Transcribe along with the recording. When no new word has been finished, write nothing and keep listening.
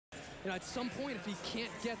at some point, if he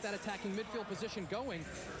can't get that attacking midfield position going,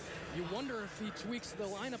 you wonder if he tweaks the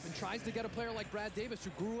lineup and tries to get a player like Brad Davis, who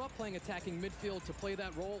grew up playing attacking midfield, to play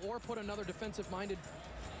that role, or put another defensive-minded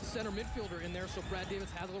center midfielder in there so Brad Davis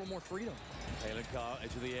has a little more freedom. Halen Carr,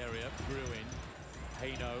 edge of the area, Bruin,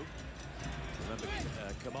 Haino, remember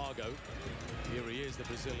Camargo, here he is, the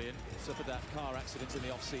Brazilian, suffered that car accident in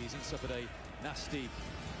the off-season, suffered a nasty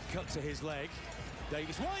cut to his leg.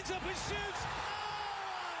 Davis winds up and shoots! Oh,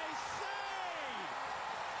 I say!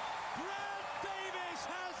 Brad Davis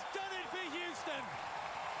has done it for Houston!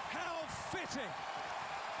 How fitting!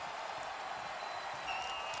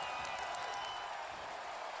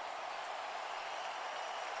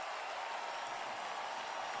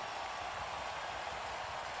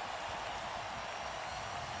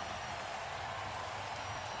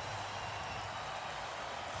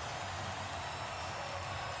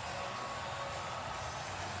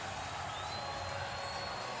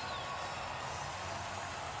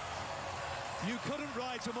 You couldn't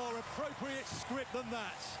write a more appropriate script than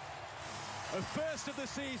that. A first of the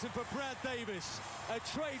season for Brad Davis. A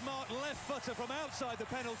trademark left footer from outside the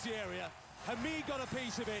penalty area. Hamid got a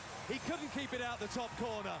piece of it. He couldn't keep it out the top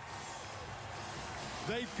corner.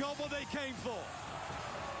 They've got what they came for.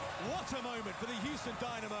 What a moment for the Houston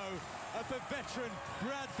Dynamo and for veteran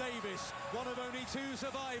Brad Davis, one of only 2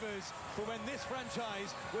 survivors for when this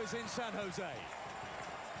franchise was in San Jose.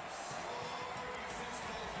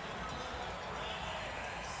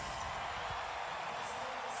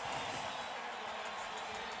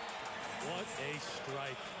 What a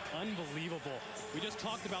strike. Unbelievable. We just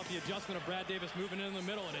talked about the adjustment of Brad Davis moving in the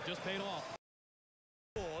middle, and it just paid off.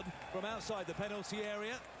 From outside the penalty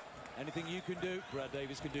area. Anything you can do, Brad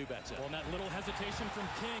Davis can do better. Well, and that little hesitation from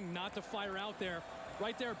King not to fire out there.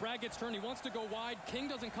 Right there, Brad gets turned. He wants to go wide. King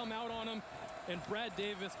doesn't come out on him, and Brad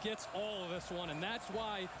Davis gets all of this one, and that's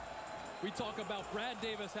why we talk about Brad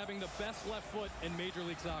Davis having the best left foot in Major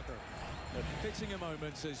League Soccer. As fitting a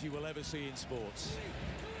moment as you will ever see in sports.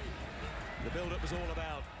 The build-up was all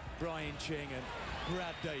about Brian Ching and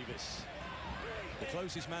Brad Davis. The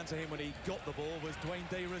closest man to him when he got the ball was Dwayne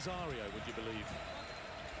De Rosario, would you believe?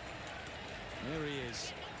 There he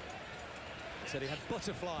is. He said he had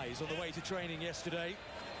butterflies on the way to training yesterday.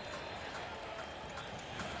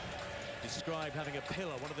 Described having a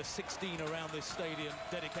pillar, one of the 16 around this stadium,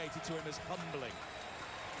 dedicated to him as humbling.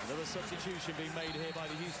 Another substitution being made here by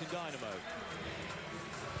the Houston Dynamo.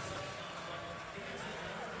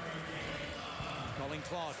 Colin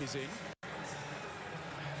Clark is in.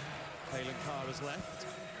 Halen Carr has left.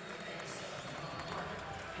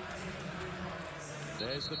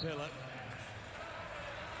 There's the pillar.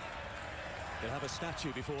 He'll have a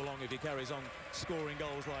statue before long if he carries on scoring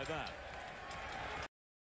goals like that.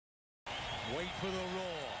 Wait for the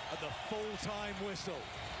roar at the full-time whistle.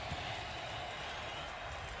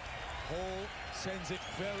 Hall sends it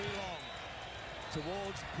very long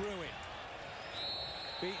towards Bruin.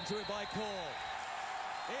 Beaten to it by Call.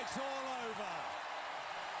 It's all over.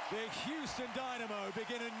 The Houston Dynamo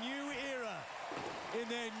begin a new era in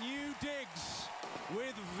their new digs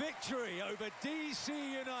with victory over DC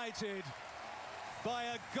United by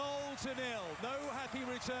a goal to nil. No happy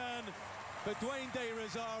return for Dwayne De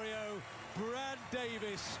Rosario. Brad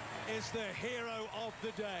Davis is the hero of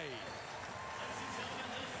the day.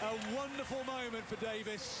 A wonderful moment for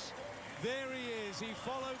Davis. There he is. He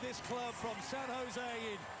followed this club from San Jose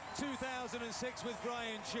in 2006 with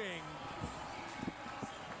Brian Ching.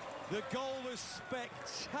 The goal was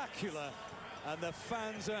spectacular, and the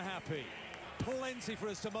fans are happy. Plenty for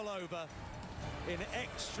us to mull over in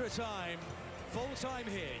extra time. Full time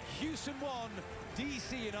here. Houston 1,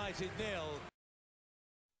 DC United 0.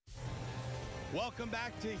 Welcome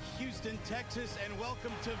back to Houston, Texas, and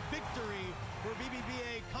welcome to victory for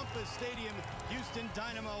BBVA Stadium. Houston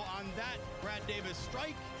Dynamo on that Brad Davis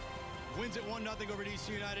strike wins it 1-0 over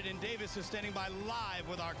DC United, and Davis is standing by live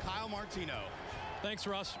with our Kyle Martino. Thanks,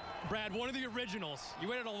 Russ. Brad, one of the originals. You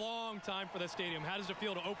waited a long time for this stadium. How does it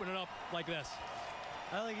feel to open it up like this?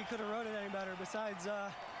 I don't think he could have wrote it any better. Besides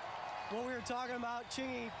what we were talking about,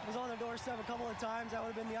 Chingy was on the doorstep a couple of times. That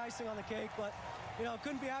would have been the icing on the cake. But, you know,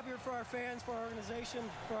 couldn't be happier for our fans, for our organization,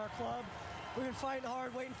 for our club. We've been fighting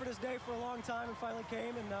hard, waiting for this day for a long time, and finally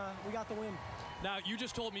came, and we got the win. Now, you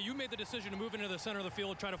just told me you made the decision to move into the center of the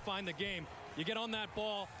field, try to find the game. You get on that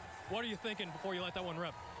ball. What are you thinking before you let that one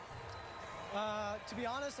rip? To be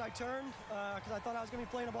honest, I turned because I thought I was going to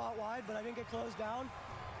be playing a ball out wide, but I didn't get closed down.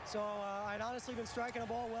 So I'd honestly been striking a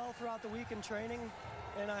ball well throughout the week in training,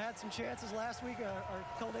 and I had some chances last week or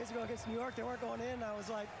a couple days ago against New York. They weren't going in. I was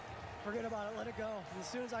like, forget about it, let it go. And as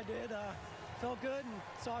soon as I did, felt good and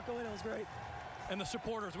saw it go in. It was great. And the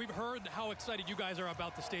supporters, we've heard how excited you guys are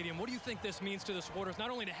about the stadium. What do you think this means to the supporters, not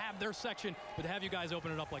only to have their section, but to have you guys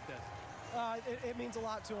open it up like this? It means a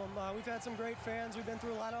lot to them. We've had some great fans. We've been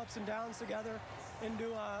through a lot of ups and downs together. And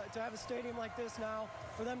to have a stadium like this now,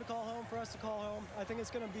 for them to call home, for us to call home, I think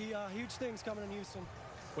it's going to be huge things coming in Houston.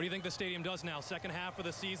 What do you think the stadium does now? Second half of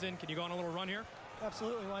the season, can you go on a little run here?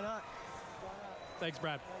 Absolutely, why not? Thanks,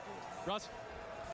 Brad. Thank you. Russ?